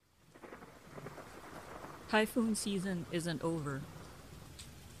Typhoon season isn't over.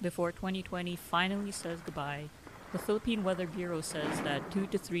 Before 2020 finally says goodbye, the Philippine Weather Bureau says that 2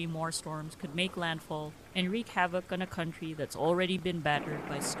 to 3 more storms could make landfall and wreak havoc on a country that's already been battered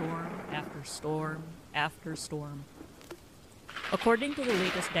by storm after storm after storm. According to the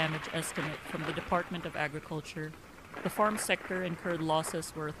latest damage estimate from the Department of Agriculture, the farm sector incurred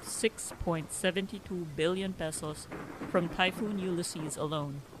losses worth 6.72 billion pesos from Typhoon Ulysses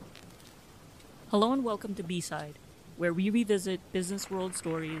alone. Hello and welcome to B-Side, where we revisit business world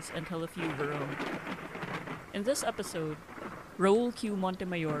stories and tell a few of our own. In this episode, Raul Q.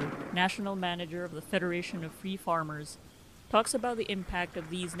 Montemayor, National Manager of the Federation of Free Farmers, talks about the impact of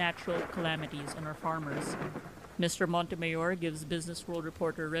these natural calamities on our farmers. Mr. Montemayor gives Business World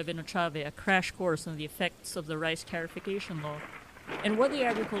reporter Revin Ochave a crash course on the effects of the rice tarification law and what the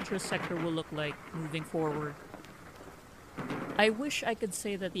agriculture sector will look like moving forward. I wish I could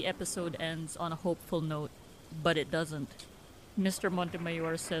say that the episode ends on a hopeful note, but it doesn't. Mr.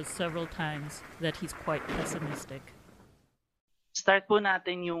 Montemayor says several times that he's quite pessimistic. Start po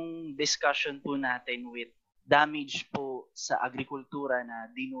natin yung discussion po natin with damage po sa agrikultura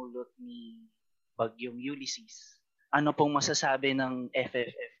na dinulot ni Bagyong Ulysses. Ano pong masasabi ng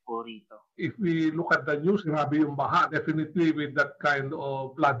FFF po rito? If we look at the news, grabe yung baha. Definitely with that kind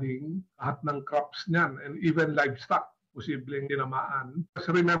of flooding, lahat ng crops niyan and even livestock posibleng tinamaan.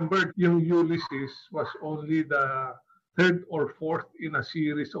 As remember, yung Ulysses was only the third or fourth in a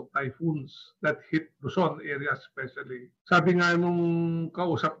series of typhoons that hit Luzon area especially. Sabi nga nung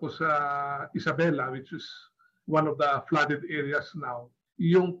kausap ko sa Isabela, which is one of the flooded areas now,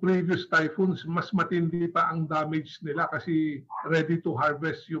 yung previous typhoons, mas matindi pa ang damage nila kasi ready to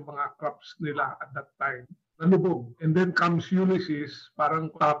harvest yung mga crops nila at that time. Nalubog. And then comes Ulysses, parang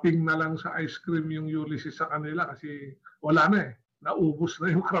topping na lang sa ice cream yung Ulysses sa kanila kasi wala na eh. Naubos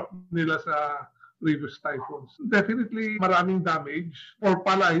na yung crop nila sa previous typhoons. Definitely maraming damage. For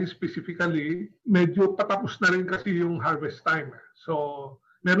palay specifically, medyo patapos na rin kasi yung harvest time. So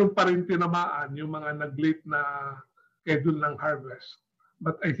meron pa rin tinamaan yung mga nag-late na schedule ng harvest.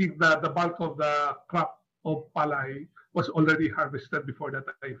 But I think that the bulk of the crop of palay was already harvested before the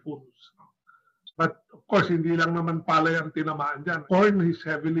typhoons. But of course, hindi lang naman palay ang tinamaan dyan. Corn is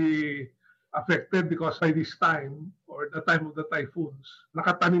heavily affected because by this time, or the time of the typhoons,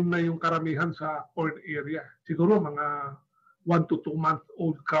 nakatanim na yung karamihan sa corn area. Siguro mga 1 to 2 month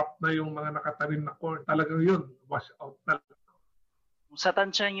old crop na yung mga nakatanim na corn. Talagang yun, wash out na. Sa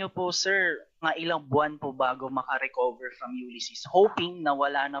tansya niyo po, sir, mga ilang buwan po bago makarecover from Ulysses, hoping na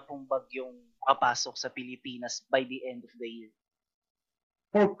wala na pong bagyong papasok sa Pilipinas by the end of the year.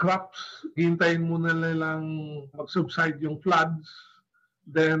 For crops, hintayin muna nilang mag-subside yung floods.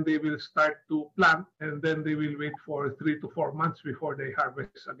 Then they will start to plant and then they will wait for 3 to 4 months before they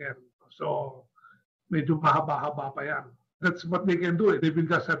harvest again. So medyo mahaba-haba pa yan. That's what they can do. They will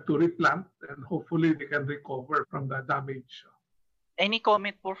just have to replant and hopefully they can recover from the damage. Any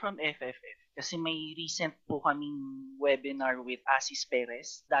comment po from FFF? Kasi may recent po kaming webinar with Asis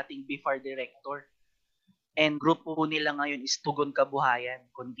Perez, dating BIFAR director. And group po nila ngayon is Tugon Kabuhayan,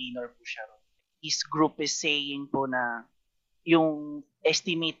 convener po siya. His group is saying po na yung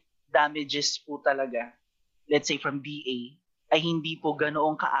estimate damages po talaga, let's say from DA, ay hindi po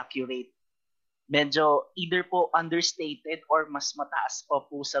ganoong ka-accurate. Medyo either po understated or mas mataas pa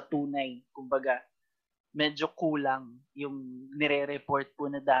po sa tunay. Kumbaga, medyo kulang yung nire-report po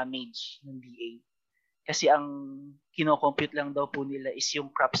na damage ng DA. Kasi ang kino-compute lang daw po nila is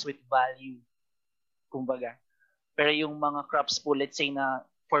yung crops with value. Kumbaga. Pero yung mga crops po, let's say na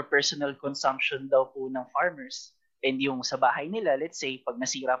for personal consumption daw po ng farmers, and yung sa bahay nila, let's say, pag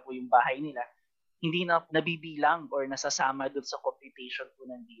nasira po yung bahay nila, hindi na nabibilang or nasasama doon sa computation po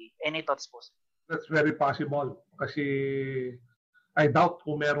ng DA. Any thoughts po? That's very possible. Kasi I doubt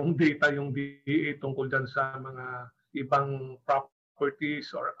kung merong data yung DA tungkol dyan sa mga ibang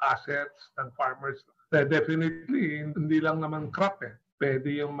properties or assets ng farmers. Definitely, hindi lang naman crop eh.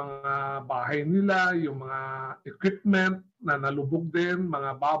 Pwede yung mga bahay nila, yung mga equipment na nalubog din,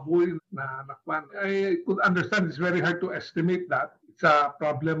 mga baboy na nakwan. I could understand it's very hard to estimate that. It's a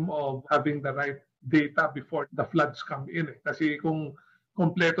problem of having the right data before the floods come in. Kasi kung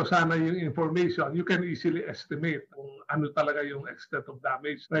kompleto sana yung information, you can easily estimate kung ano talaga yung extent of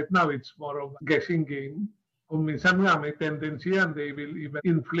damage. Right now, it's more of a guessing game. Kung minsan nga may tendency yan, they will even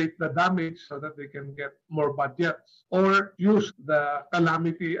inflate the damage so that they can get more budgets or use the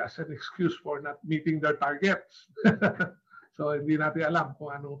calamity as an excuse for not meeting their targets. So hindi natin alam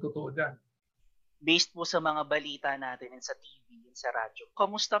kung anong totoo dyan. Based po sa mga balita natin sa TV, sa radyo,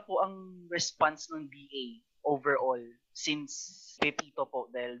 kamusta po ang response ng DA overall since Pepito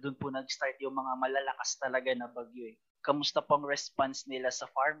po dahil doon po nag-start yung mga malalakas talaga na bagyo eh. Kamusta pong response nila sa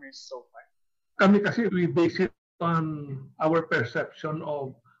farmers so far? Kami kasi we base it on our perception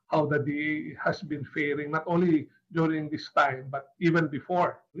of how the DA has been faring, not only during this time, but even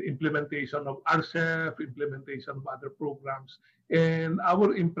before the implementation of RCEP, implementation of other programs. And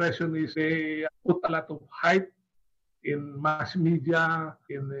our impression is they put a lot of hype in mass media,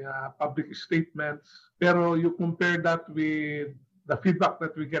 in public statements. Pero you compare that with the feedback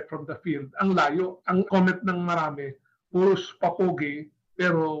that we get from the field, ang layo. Ang comment ng marami, puros papogi,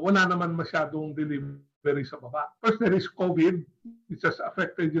 pero wala naman masyadong delivery sa baba. First, there is COVID, which has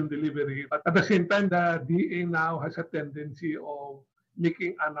affected yung delivery. But at the same time, the DA now has a tendency of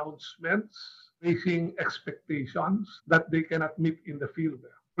making announcements, raising expectations that they cannot meet in the field.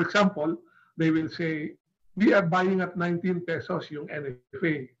 For example, they will say, we are buying at 19 pesos yung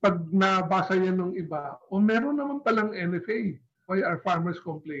NFA. Pag nabasa yan ng iba, meron naman palang NFA. Why are farmers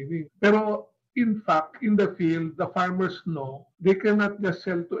complaining? Pero in fact, in the field, the farmers know they cannot just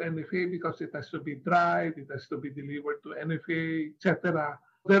sell to NFA because it has to be dried, it has to be delivered to NFA, etc.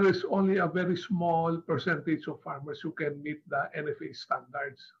 There is only a very small percentage of farmers who can meet the NFA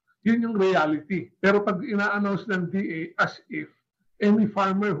standards. Yun yung reality. Pero pag ina-announce ng DA as if any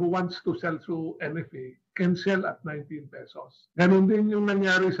farmer who wants to sell to NFA can sell at 19 pesos. Ganun din yung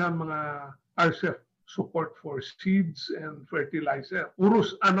nangyari sa mga RCEP support for seeds and fertilizer.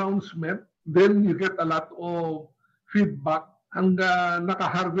 Puros announcement, then you get a lot of feedback. Hanggang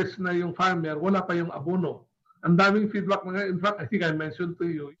naka-harvest na yung farmer, wala pa yung abono. Ang daming feedback na. In fact, I think I mentioned to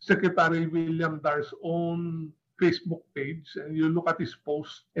you, Secretary William Dar's own Facebook page, and you look at his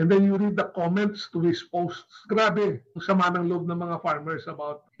post, and then you read the comments to his posts. Grabe, ang sama ng loob ng mga farmers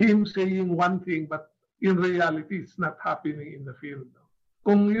about him saying one thing, but in reality, it's not happening in the field.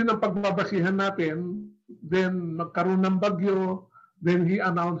 Kung yun ang pagbabasihan natin, then magkaroon ng bagyo, then he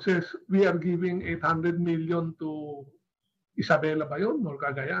announces, we are giving 800 million to Isabela ba yun? Or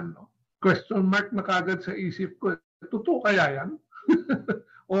Cagayan, no? Question mark na kagad sa isip ko, totoo kaya yan?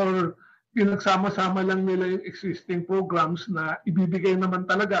 Or pinagsama-sama lang nila yung existing programs na ibibigay naman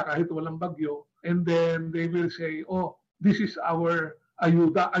talaga kahit walang bagyo, and then they will say, oh, this is our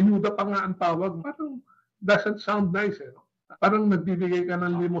ayuda. Ayuda pa nga ang tawag. Parang doesn't sound nice. Eh, no? Parang nagbibigay ka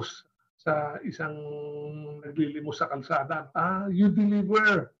ng limos sa isang naglilimos sa kalsada. You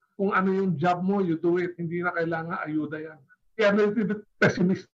deliver. Kung ano yung job mo, you do it. Hindi na kailangan ayuda yan. Kaya a little bit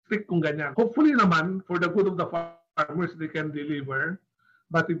pessimistic kung ganyan. Hopefully naman, for the good of the farmers, they can deliver.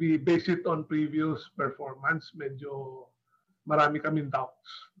 But if we base it on previous performance, medyo marami kaming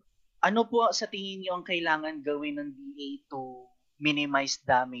doubts. Ano po sa tingin niyo ang kailangan gawin ng DA to minimize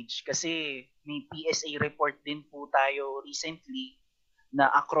damage? Kasi may PSA report din po tayo recently na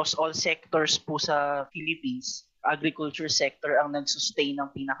across all sectors po sa Philippines, agriculture sector ang nag-sustain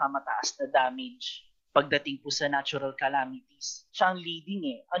ng pinakamataas na damage pagdating po sa natural calamities. Siya ang leading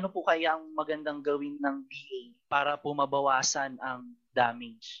eh. Ano po kaya ang magandang gawin ng DA para po mabawasan ang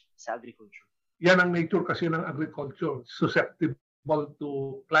damage sa agriculture? Yan ang nature kasi ng agriculture. Susceptible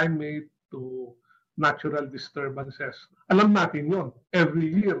to climate, to natural disturbances. Alam natin yon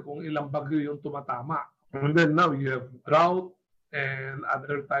every year kung ilang bagyo yung tumatama. And then now you have drought and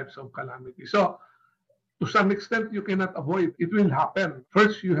other types of calamity. So, to some extent, you cannot avoid. It will happen.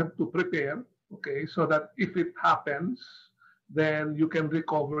 First, you have to prepare, okay, so that if it happens, then you can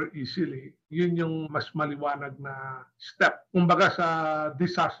recover easily. Yun yung mas maliwanag na step. Kumbaga sa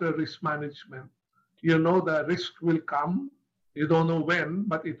disaster risk management, you know the risk will come. You don't know when,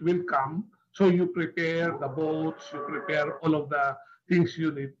 but it will come. So you prepare the boats, you prepare all of the things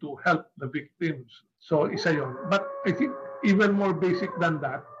you need to help the victims. So isa yun. But I think even more basic than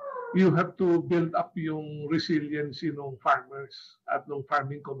that, you have to build up yung resiliency ng farmers at ng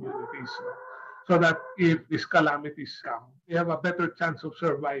farming communities. So that if these calamities come, they have a better chance of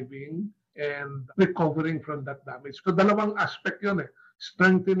surviving and recovering from that damage. So dalawang aspect yun eh.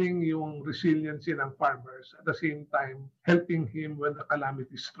 Strengthening yung resiliency ng farmers at the same time helping him when the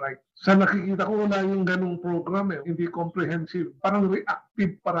calamity strike. Sa nakikita ko wala yung ganung program eh. Hindi comprehensive. Parang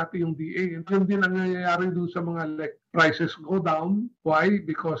reactive parati yung DA. Yun din ang nangyayari dun sa mga like prices go down. Why?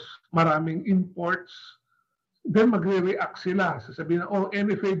 Because maraming imports. Then magre-react sila. Sasabihin na, oh,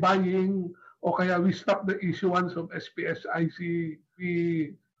 NFA buying, o kaya we stop the issuance of SPSIC, we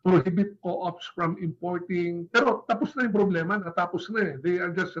prohibit co-ops from importing. Pero tapos na yung problema, natapos na eh. They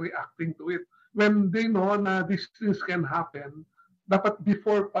are just reacting to it. When they know na these things can happen, dapat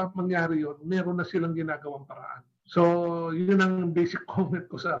before pa mangyari yun, meron na silang ginagawang paraan. So, yun ang basic comment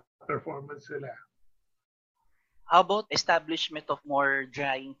ko sa performance nila. How about establishment of more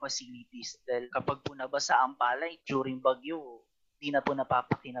drying facilities? Dahil kapag po nabasa ang palay during bagyo, di na po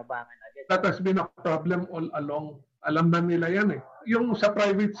napapakinabangan agad. That has been a problem all along. Alam na nila yan eh. Yung sa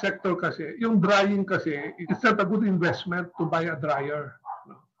private sector kasi, yung drying kasi, it's not a good investment to buy a dryer.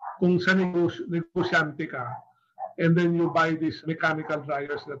 Kung sa negosyante ka, and then you buy these mechanical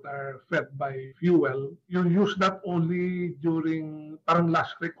dryers that are fed by fuel, you use that only during parang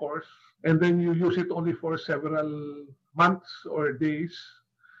last recourse, and then you use it only for several months or days.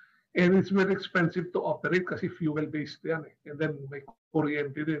 And it's very expensive to operate kasi fuel-based yan eh. And then may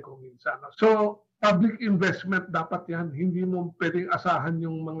kuryente din kung minsan. So, public investment dapat yan. Hindi mo pwedeng asahan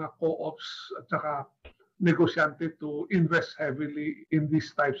yung mga co-ops at saka negosyante to invest heavily in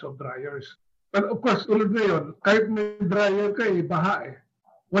these types of dryers. But of course, tulad ngayon, kahit may dryer ka eh, baha eh.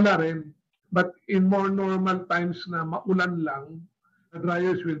 Wala rin. But in more normal times na maulan lang, the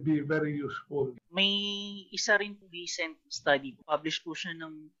dryers will be very useful. May isa rin recent study, published po siya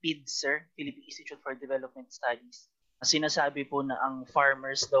ng PIDS, sir, Philippine Institute for Development Studies. Sinasabi po na ang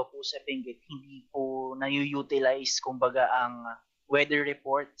farmers daw po sa Benguet hindi po na-utilize kumbaga ang weather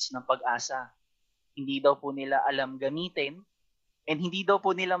reports ng Pag-asa. Hindi daw po nila alam gamitin and hindi daw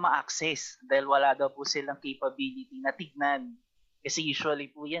po nila ma-access dahil wala daw po silang capability na tignan. Kasi usually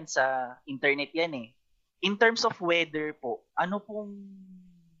po yan sa internet yan eh. In terms of weather po, ano pong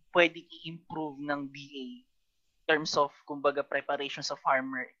pwede i-improve ng DA in terms of, kumbaga, preparation sa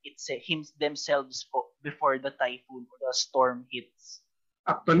farmer themselves po before the typhoon or the storm hits?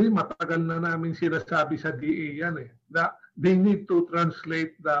 Actually, matagal na namin sinasabi sa DA yan eh. That they need to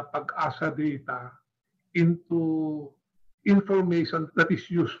translate the Pag-asa data into information that is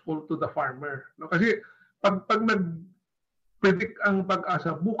useful to the farmer. No? Kasi pag nag-predict ang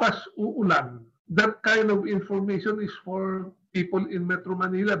Pag-asa, bukas uulan, that kind of information is for people in Metro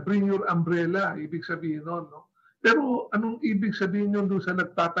Manila. Bring your umbrella, ibig sabihin nun. No? Pero anong ibig sabihin yun doon sa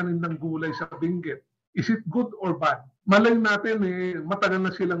nagtatanim ng gulay sa Benguet? Is it good or bad? Malay natin eh, matagal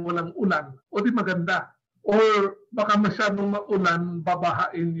na silang walang ulan. O di maganda. Or baka masyadong maulan,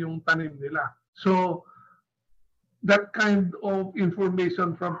 babahain yung tanim nila. So, that kind of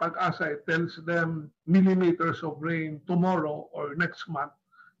information from Pag-asa, it tells them millimeters of rain tomorrow or next month.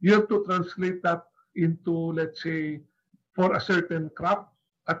 You have to translate that into, let's say, for a certain crop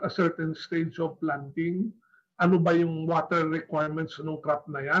at a certain stage of planting. Ano ba yung water requirements ng crop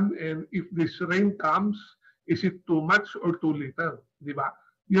na yan? And if this rain comes, is it too much or too little? Di ba?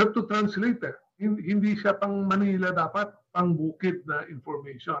 You have to translate it. Hindi siya pang Manila dapat, pang bukid na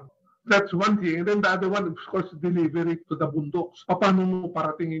information. That's one thing. And then the other one, of course, delivery to the bundoks. Paano mo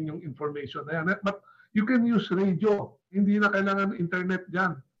paratingin yung information na yan? But you can use radio. Hindi na kailangan internet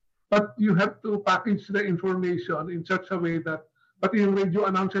dyan. But you have to package the information in such a way that pati yung radio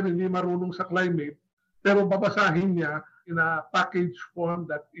announcer hindi marunong sa climate, pero babasahin niya in a package form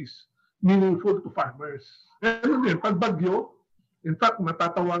that is meaningful to farmers. Ganun din, pag bagyo, in fact,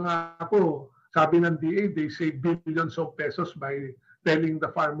 matatawa nga ako, sabi ng DA, they save billions of pesos by telling the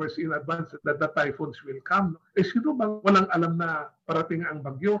farmers in advance that the typhoons will come. Eh, sino ba walang alam na parating ang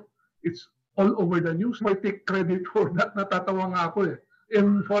bagyo? It's all over the news. I take credit for that. Natatawa nga ako eh.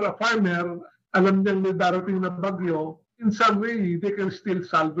 And for a farmer, alam niyang may darating na bagyo, in some way, they can still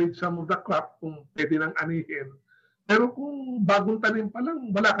salvage some of the crop kung pwede nang anihin. Pero kung bagong tanim pa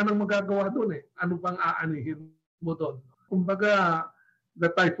lang, wala ka nang magagawa doon eh. Ano bang aanihin mo doon? Kumbaga,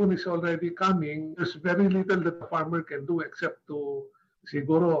 the typhoon is already coming. There's very little that the farmer can do except to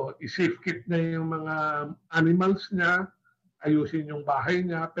siguro i-safe keep niya yung mga animals niya, ayusin yung bahay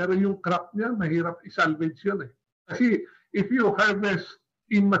niya, pero yung crop niya, mahirap i-salvage yun eh. Kasi if you harvest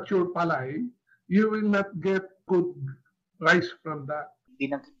immature palay, you will not get good rice from that.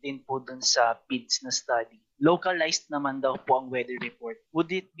 Binanggit din po dun sa PIDS na study. Localized naman daw po ang weather report.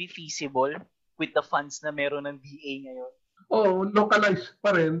 Would it be feasible with the funds na meron ng DA ngayon? Oh, localized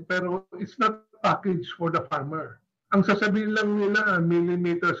pa rin, pero it's not packaged for the farmer. Ang sasabihin lang nila,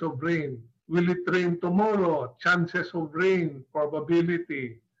 millimeters of rain. Will it rain tomorrow? Chances of rain,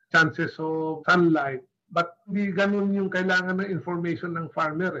 probability, chances of sunlight. But hindi ganun yung kailangan ng information ng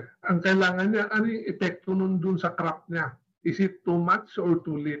farmer. Eh. Ang kailangan niya, ano yung epekto nun dun sa crop niya? Is it too much or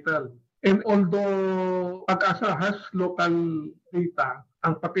too little? And although Pag-asa has local data,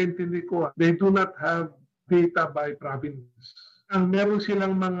 ang pagkaintindi ko, they do not have data by province. Ang meron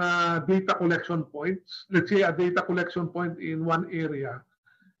silang mga data collection points. Let's say a data collection point in one area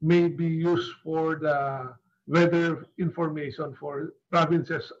may be used for the weather information for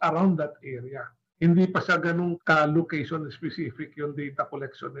provinces around that area. Hindi pa sa ganung ka-location specific yung data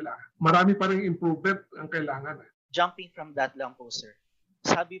collection nila. Marami pa rin improvement ang kailangan. Jumping from that lang po, sir.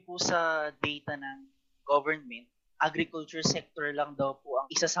 Sabi po sa data ng government, agriculture sector lang daw po ang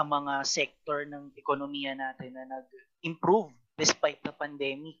isa sa mga sector ng ekonomiya natin na nag-improve despite the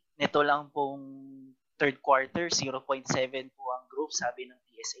pandemic. Nito lang pong third quarter, 0.7 po ang growth, sabi ng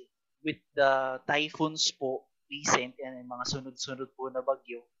PSA. With the typhoons po, recent, and mga sunod-sunod po na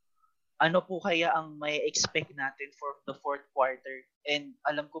bagyo, ano po kaya ang may expect natin for the fourth quarter? And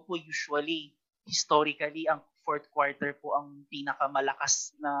alam ko po usually, historically, ang fourth quarter po ang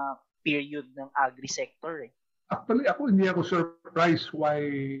pinakamalakas na period ng agri-sector. Actually, hindi ako surprised why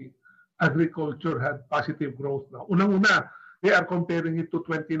agriculture had positive growth now. Unang-una, they are comparing it to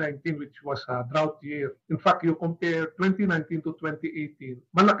 2019, which was a drought year. In fact, you compare 2019 to 2018,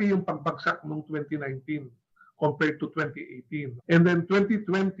 malaki yung pagbagsak ng 2019 compared to 2018. And then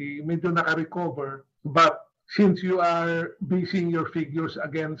 2020, medyo naka-recover, but since you are basing your figures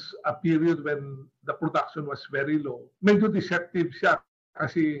against a period when the production was very low, medyo deceptive siya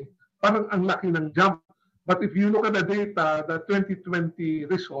kasi parang ang laki ng jump. But if you look at the data, the 2020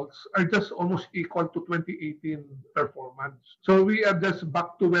 results are just almost equal to 2018 performance. So we are just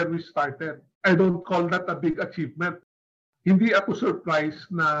back to where we started. I don't call that a big achievement. Hindi ako surprised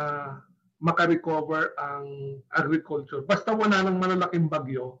na makarecover ang agriculture. Basta wala nang malalaking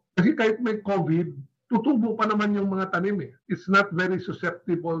bagyo. Kasi kahit may COVID, tutubo pa naman yung mga tanim eh. It's not very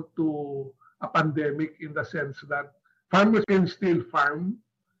susceptible to a pandemic in the sense that farmers can still farm.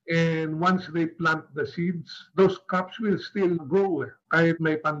 And once they plant the seeds, those crops will still grow kahit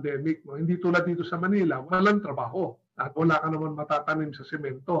may pandemic. No? Hindi tulad dito sa Manila, walang trabaho at wala ka naman matatanim sa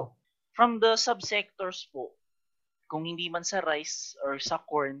semento. From the subsectors po, kung hindi man sa rice or sa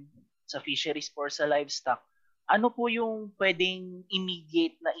corn, sa fisheries or sa livestock, ano po yung pwedeng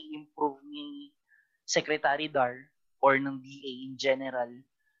immediate na i-improve ni Secretary Dar or ng DA in general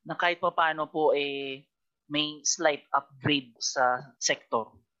na kahit pa paano po may slight upgrade sa sector?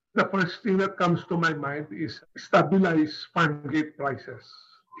 The first thing that comes to my mind is stabilize farm gate prices.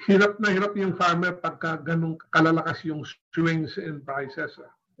 Hirap na hirap yung farmer pagka ganun kalalakas yung swings in prices.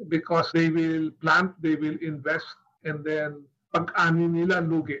 Because they will plant, they will invest, and then pag-ani nila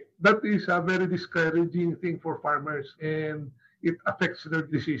lugi. That is a very discouraging thing for farmers, and it affects their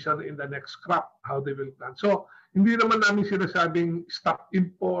decision in the next crop, how they will plant. So, hindi naman namin sinasabing stop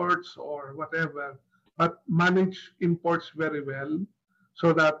imports or whatever, but manage imports very well,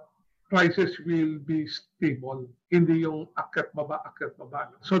 so that prices will be stable. Hindi yung akyat baba.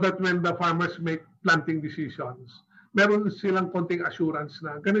 So that when the farmers make planting decisions, meron silang konting assurance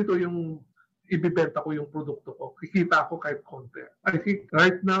na ganito yung ibibenta ko yung produkto ko. Kikita ako kahit konti. I think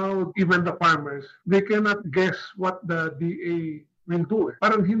right now, even the farmers, they cannot guess what the DA will do.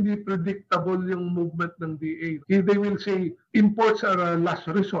 Parang hindi predictable yung movement ng DA. They will say, imports are a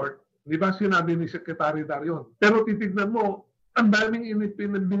last resort. Di ba sinabi ni Secretary Darion? Pero titignan mo, ang daming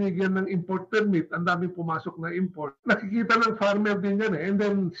binigyan ng import permit, ang daming pumasok na import. Nakikita ng farmer din yan eh. And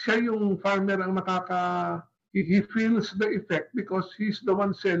then siya yung farmer ang he feels the effect because he's the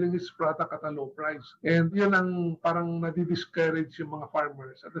one selling his product at a low price. And yun ang parang nadi-discourage yung mga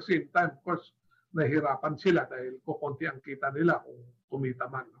farmers. At the same time, of course, nahirapan sila dahil kukunti ang kita nila kung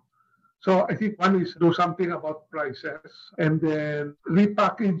kumita man. So I think one is do something about prices and then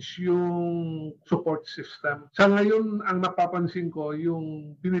repackage yung support system. Sa ngayon, ang napapansin ko,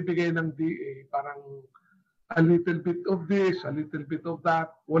 yung binibigay ng DA, parang a little bit of this, a little bit of that.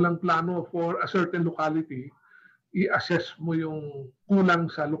 Walang plano for a certain locality. I-assess mo yung kulang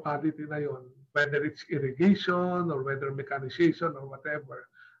sa locality na yon, whether it's irrigation or whether mechanization or whatever.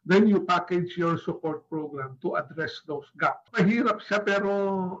 Then you package your support program to address those gaps. Mahirap siya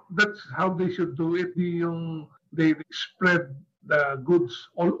pero that's how they should do it. They spread the goods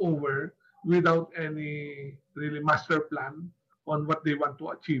all over without any really master plan on what they want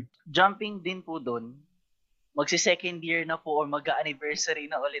to achieve. Jumping din po doon, magsi-second year na po or mag-anniversary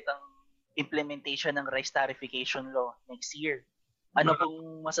na ulit ang implementation ng rice tarification law next year. Ano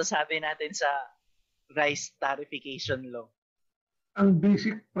pong masasabi natin sa rice tarification law? Ang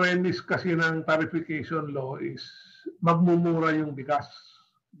basic premise kasi ng tarification law is magmumura yung bigas.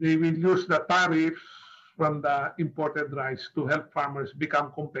 They will use the tariffs from the imported rice to help farmers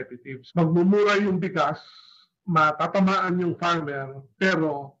become competitive. Magmumura yung bigas, matatamaan yung farmer,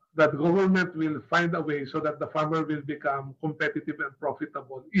 pero the government will find a way so that the farmer will become competitive and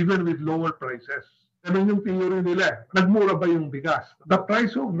profitable even with lower prices. Ganun yung theory nila. Nagmura ba yung bigas? The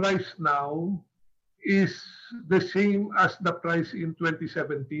price of rice now is the same as the price in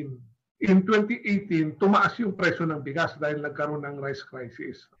 2017. In 2018, tumaas yung presyo ng bigas dahil nagkaroon ng rice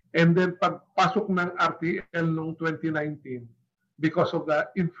crisis. And then pagpasok ng RTL noong 2019, because of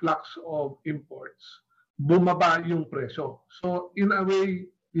the influx of imports, bumaba yung presyo. So in a way,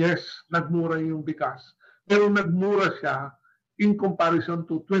 yes, nagmura yung bigas. Pero nagmura siya in comparison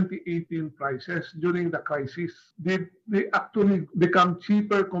to 2018 prices during the crisis? Did they actually become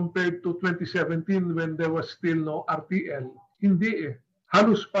cheaper compared to 2017 when there was still no RTL? Hindi eh.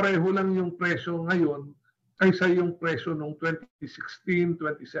 Halos pareho lang yung presyo ngayon kaysa yung presyo noong 2016,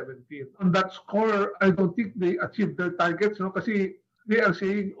 2017. On that score, I don't think they achieved their targets, no? Kasi they are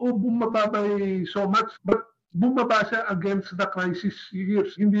saying, oh, bumaba by so much, but bumaba siya against the crisis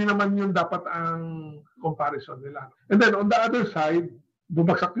years. Hindi naman yun dapat ang comparison nila. And then on the other side,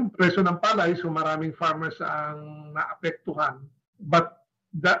 bumagsak yung presyo ng palay, so maraming farmers ang naapektuhan. But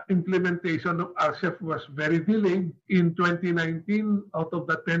the implementation of RCEP was very delayed. In 2019, out of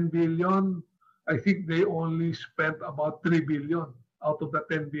the 10 billion, I think they only spent about 3 billion out of the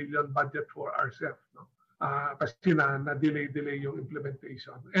 10 billion budget for RCEP. No? Kasi na-delay yung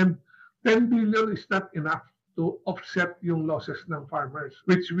implementation. And 10 billion is not enough to offset yung losses ng farmers,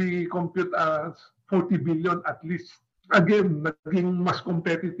 which we compute as 40 billion at least. Again, naging mas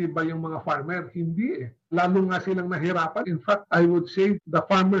competitive ba yung mga farmer? Hindi eh. Lalo nga silang nahirapan. In fact, I would say the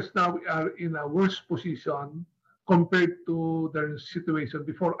farmers now are in a worse position compared to their situation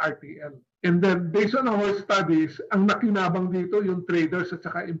before RTL. And then, based on our studies, ang nakinabang dito yung traders at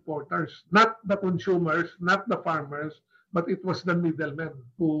saka importers. Not the consumers, not the farmers, but it was the middlemen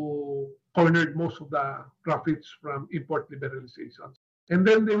who cornered most of the profits from import liberalization. And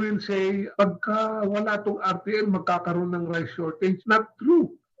then they will say, pagka wala tong RTL, magkakaroon ng rice shortage. Not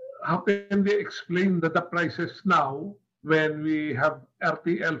true. How can they explain that the prices now, when we have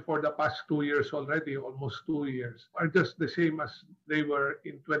RTL for the past 2 years already, almost 2 years, are just the same as they were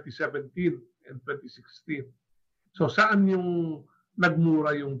in 2017 and 2016? So saan yung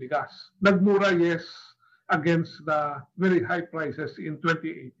nagmura yung bigas? Nagmura, yes, against the very high prices in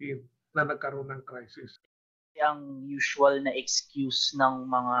 2018 na nagkaroon ng crisis. Ang usual na excuse ng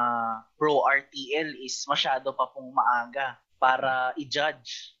mga pro-RTL is masyado pa pong maaga para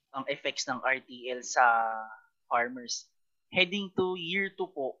i-judge ang effects ng RTL sa farmers. Heading to year 2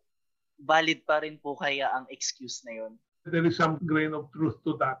 po, valid pa rin po kaya ang excuse na yon? There is some grain of truth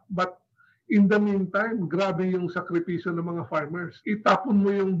to that. But in the meantime, grabe yung sakripisyo ng mga farmers. Itapon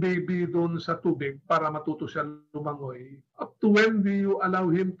mo yung baby doon sa tubig para matuto siya lumangoy. Up to when do you allow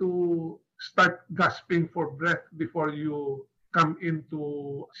him to start gasping for breath before you come in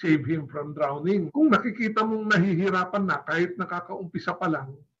to save him from drowning? Kung nakikita mong nahihirapan na kahit nakakaumpisa pa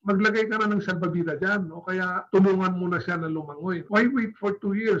lang, maglagay ka na ng salbabida dyan, o kaya tulungan mo na siya na lumangoy. Why wait for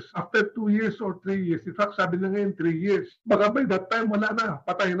 2 years? After 2 years or 3 years, in fact, sabi na ngayon 3 years, baka by that time, wala na.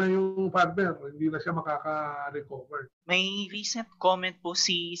 Patay na yung farmer. Hindi na siya makaka-recover. May recent comment po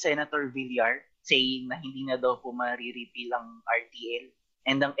si Senator Villar saying na hindi na daw po marirepeal ang RTL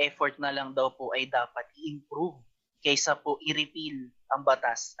and ang effort na lang daw po ay dapat i-improve kaysa po i-repeal ang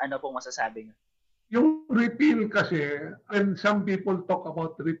batas. Ano po masasabi niyo? Yung repeal kasi, when some people talk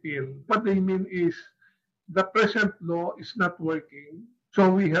about repeal, what they mean is the present law is not working, so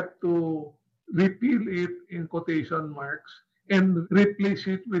we have to repeal it in quotation marks and replace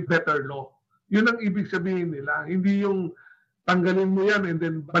it with better law. Yun ang ibig sabihin nila. Hindi yung tanggalin mo yan and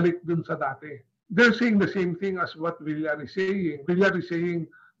then balik dun sa dati. They're saying the same thing as what Villar is saying. Villar is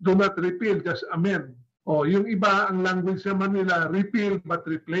saying, do not repeal, just amend. O, yung iba, ang language naman nila, repeal but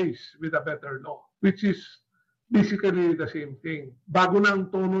replace with a better law, which is basically the same thing. Bago na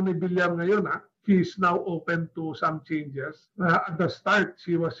ang tono ni Villar ngayon, he is now open to some changes. At the start,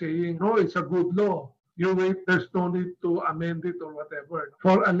 she was saying, no, it's a good law. You wait, there's no need to amend it or whatever.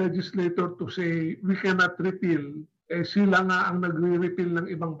 For a legislator to say, we cannot repeal, sila nga ang nagre-repeal ng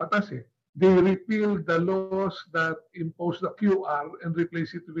ibang batas eh. They repeal the laws that impose the QR and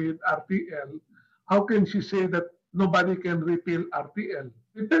replace it with RTL. How can she say that nobody can repeal RTL?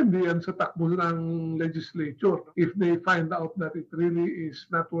 Depende yan sa takbo ng legislature. If they find out that it really is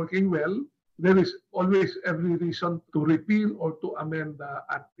not working well, there is always every reason to repeal or to amend the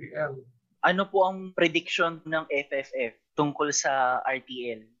RTL. Ano po ang prediction ng FFF tungkol sa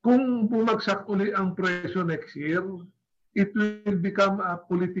RTL? Kung bumagsak uli ang presyo next year, it will become a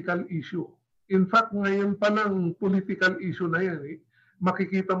political issue. In fact, ngayon pa lang political issue na yan.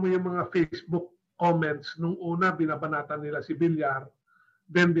 Makikita mo yung mga Facebook comments nung una binabanatan nila si Villar,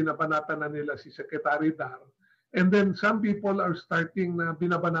 then binabanatan na nila si Secretary Dar, and then some people are starting na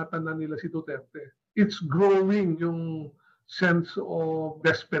binabanatan na nila si Duterte. It's growing yung sense of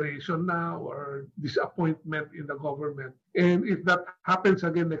desperation na or disappointment in the government. And if that happens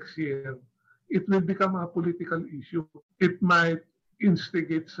again next year, it will become a political issue. It might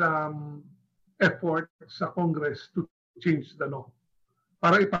instigate some effort sa Congress to change the law.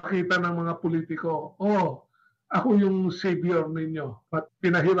 Para ipakita ng mga politiko, oh, ako yung savior ninyo. But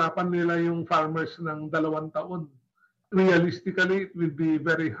pinahirapan nila yung farmers ng 2 taon. realistically, it will be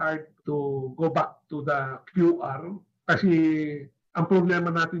very hard to go back to the QR kasi ang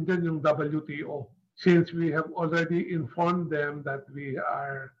problema natin dyan yung WTO. Since we have already informed them that we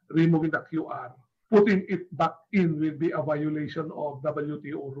are removing the QR, putting it back in will be a violation of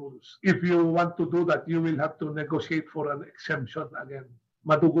WTO rules. If you want to do that, you will have to negotiate for an exemption again.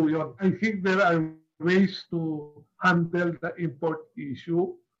 Madugo yun. I think there are ways to handle the import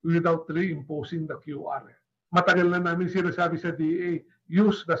issue without reimposing the QR. Matagal na namin sinasabi sa DA,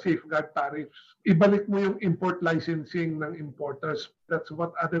 use the safeguard tariffs. Ibalik mo yung import licensing ng importers. That's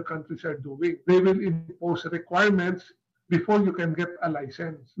what other countries are doing. They will impose requirements before you can get a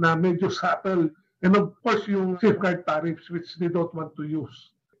license na medyo subtle. And of course, yung safeguard tariffs which they don't want to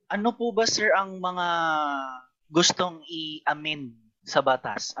use. Ano po ba, sir, ang mga gustong i-amend sa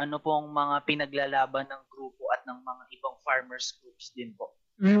batas? Ano pong mga pinaglalaban ng grupo at ng mga ibang farmers groups din po?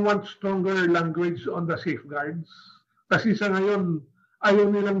 We want stronger language on the safeguards. Kasi sa ngayon, ayaw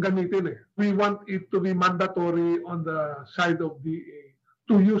nilang gamitin eh. We want it to be mandatory on the side of DA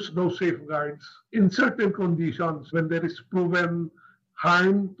to use those safeguards in certain conditions when there is proven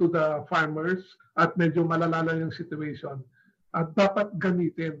harm to the farmers at medyo malalala yung situation. At dapat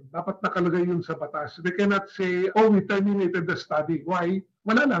gamitin. Dapat nakalagay yun sa batas. They cannot say, oh, we terminated the study. Why?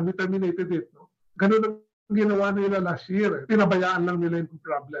 Wala lang, we terminated it. No? Ganun ang ginawa nila last year. Tinabayaan lang nila yung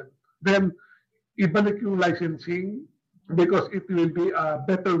problem. Then, ibalik yung licensing because it will be a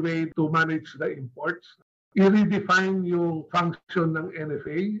better way to manage the imports. I-redefine yung function ng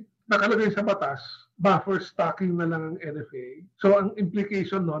NFA. Nakalagay sa batas, buffer stocking na lang ang NFA. So, ang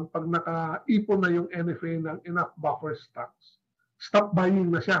implication nun, pag nakaipon na yung NFA ng enough buffer stocks, stop buying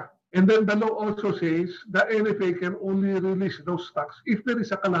na siya. And then the law also says the NFA can only release those stocks if there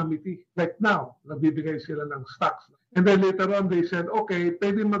is a calamity. Like now, nagbibigay sila ng stocks. And then later on, they said, okay,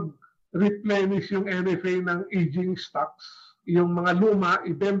 pwede mag-replenish yung NFA ng aging stocks. Yung mga luma,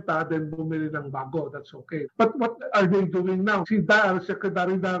 ibenta, then bumili ng bago. That's okay. But what are they doing now? Si Dar,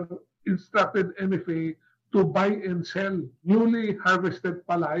 Secretary Dar, instructed NFA to buy and sell newly harvested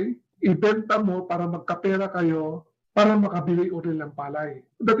palay. Ibenta mo para magkapera kayo para makabili uli ng palay.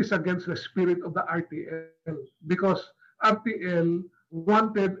 That is against the spirit of the RTL because RTL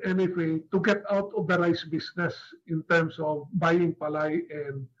wanted NFA to get out of the rice business in terms of buying palay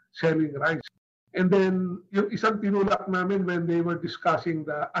and selling rice. And then, yung isang tinulak namin when they were discussing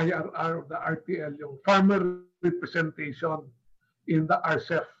the IRR of the RTL, yung farmer representation in the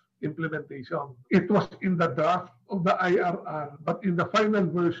RCEP implementation. It was in the draft of the IRR, but in the final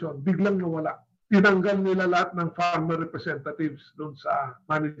version, biglang nawala. Tinanggal nila lahat ng farmer representatives doon sa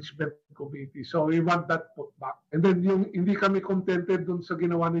management committee. So we want that put back. And then yung hindi kami contented doon sa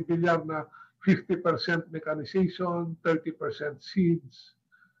ginawa ni Villar na 50% mechanization, 30% seeds,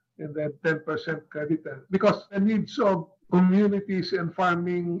 and then 10% credit. Because the needs of communities and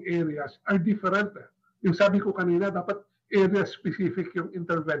farming areas are different. Yung sabi ko kanina, dapat area-specific yung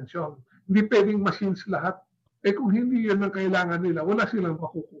intervention. Hindi pwedeng machines lahat. Eh kung hindi yun ang kailangan nila, wala silang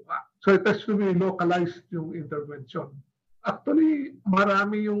makukuha. So it has to be localized yung intervention. Actually,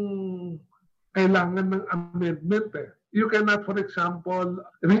 marami yung kailangan ng amendment eh. You cannot, for example,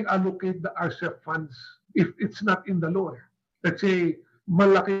 reallocate the RCEP funds if it's not in the law. Let's say,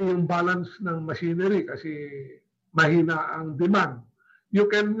 malaki yung balance ng machinery kasi mahina ang demand. You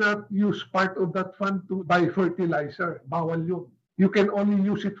cannot use part of that fund to buy fertilizer. Bawal yun. You can only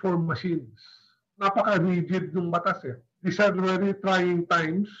use it for machines. Napaka-rigid ng batas eh. These are very trying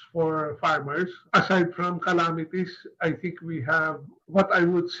times for farmers. Aside from calamities, I think we have what I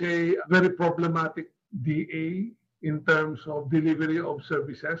would say very problematic DA in terms of delivery of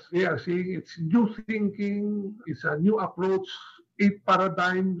services. They are saying it's new thinking, it's a new approach, 8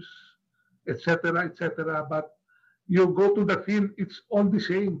 paradigms, etc., etc. But you go to the field, it's all the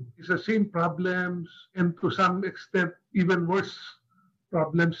same. It's the same problems and to some extent even worse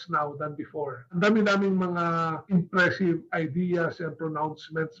problems now than before. Ang dami-daming mga impressive ideas and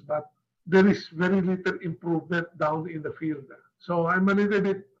pronouncements but there is very little improvement down in the field. So I'm a little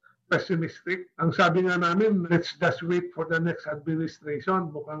bit pessimistic. Ang sabi nga namin, let's just wait for the next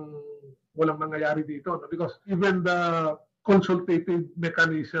administration. Mukhang walang mangyayari dito. No? Because even the consultative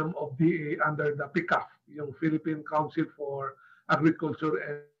mechanism of DA under the PICAF, yung Philippine Council for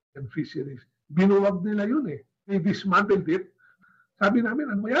Agriculture and Fisheries, binuwag nila yun eh. They dismantled it. Sabi namin,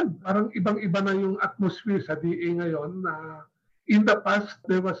 ano yan? Parang ibang-iba na yung atmosphere sa DA ngayon na in the past,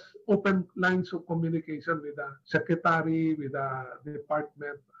 there was open lines of communication with the secretary, with the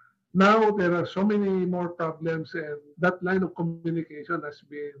department. Now, there are so many more problems and that line of communication has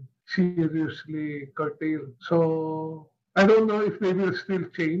been seriously curtailed. So, I don't know if they will still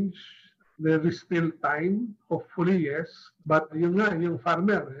change There is still time, hopefully yes. But yun nga, yung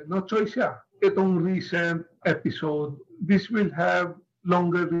farmer, no choice siya. Itong recent episode, this will have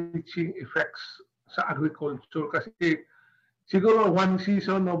longer reaching effects sa agriculture kasi siguro one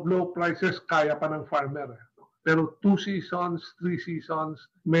season of low prices kaya pa ng farmer. Pero 2 seasons, 3 seasons,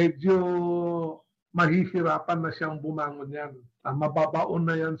 medyo mahihirapan na siyang bumangon yan. Mababaon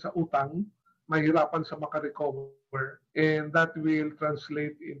na yan sa utang, mahirapan sa makarecover, and that will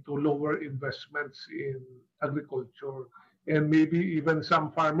translate into lower investments in agriculture. And maybe even some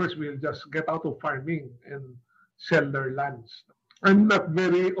farmers will just get out of farming and sell their lands. I'm not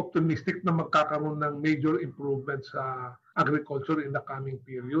very optimistic na magkakaroon ng major improvements sa agriculture in the coming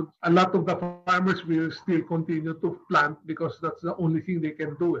period. A lot of the farmers will still continue to plant because that's the only thing they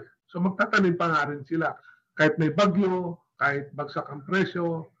can do. So magtatanim pa nga rin sila. Kahit may bagyo, kahit bagsak ang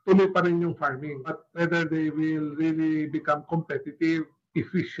presyo, tuloy pa rin yung farming. But whether they will really become competitive,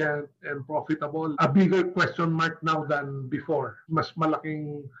 efficient, and profitable, a bigger question mark now than before. Mas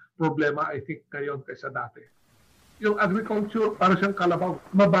malaking problema, I think, ngayon kaysa dati. Yung agriculture, para siyang kalabaw.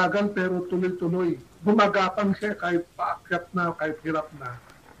 Mabagal pero tuloy-tuloy. Gumagapang siya kahit paakyat na, kahit hirap na.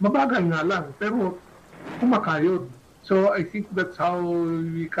 Mabagal nga lang, pero kumakayod. So I think that's how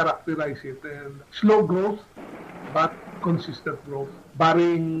we characterize it. And slow growth, but consistent growth,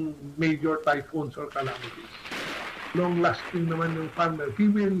 barring major typhoons or calamities. Long-lasting naman yung farmer. He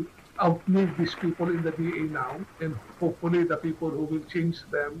will outlive these people in the DA now, and hopefully the people who will change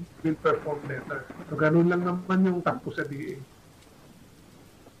them will perform better. So ganun lang naman yung takbo sa DA.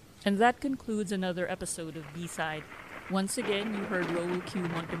 And that concludes another episode of B-Side. Once again, you heard Raul Q.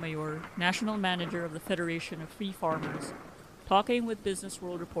 Montemayor, National Manager of the Federation of Free Farmers, talking with Business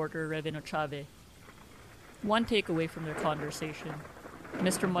World reporter Revin Ochave. One takeaway from their conversation: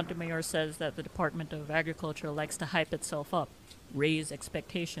 Mr. Montemayor says that the Department of Agriculture likes to hype itself up, raise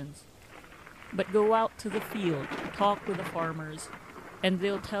expectations. But go out to the field, talk with the farmers, and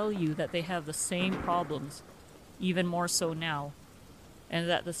they'll tell you that they have the same problems, even more so now, and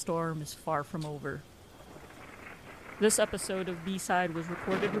that the storm is far from over. This episode of B-Side was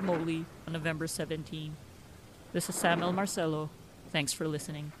recorded remotely on November 17. This is Samuel Marcelo. Thanks for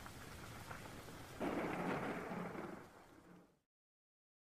listening.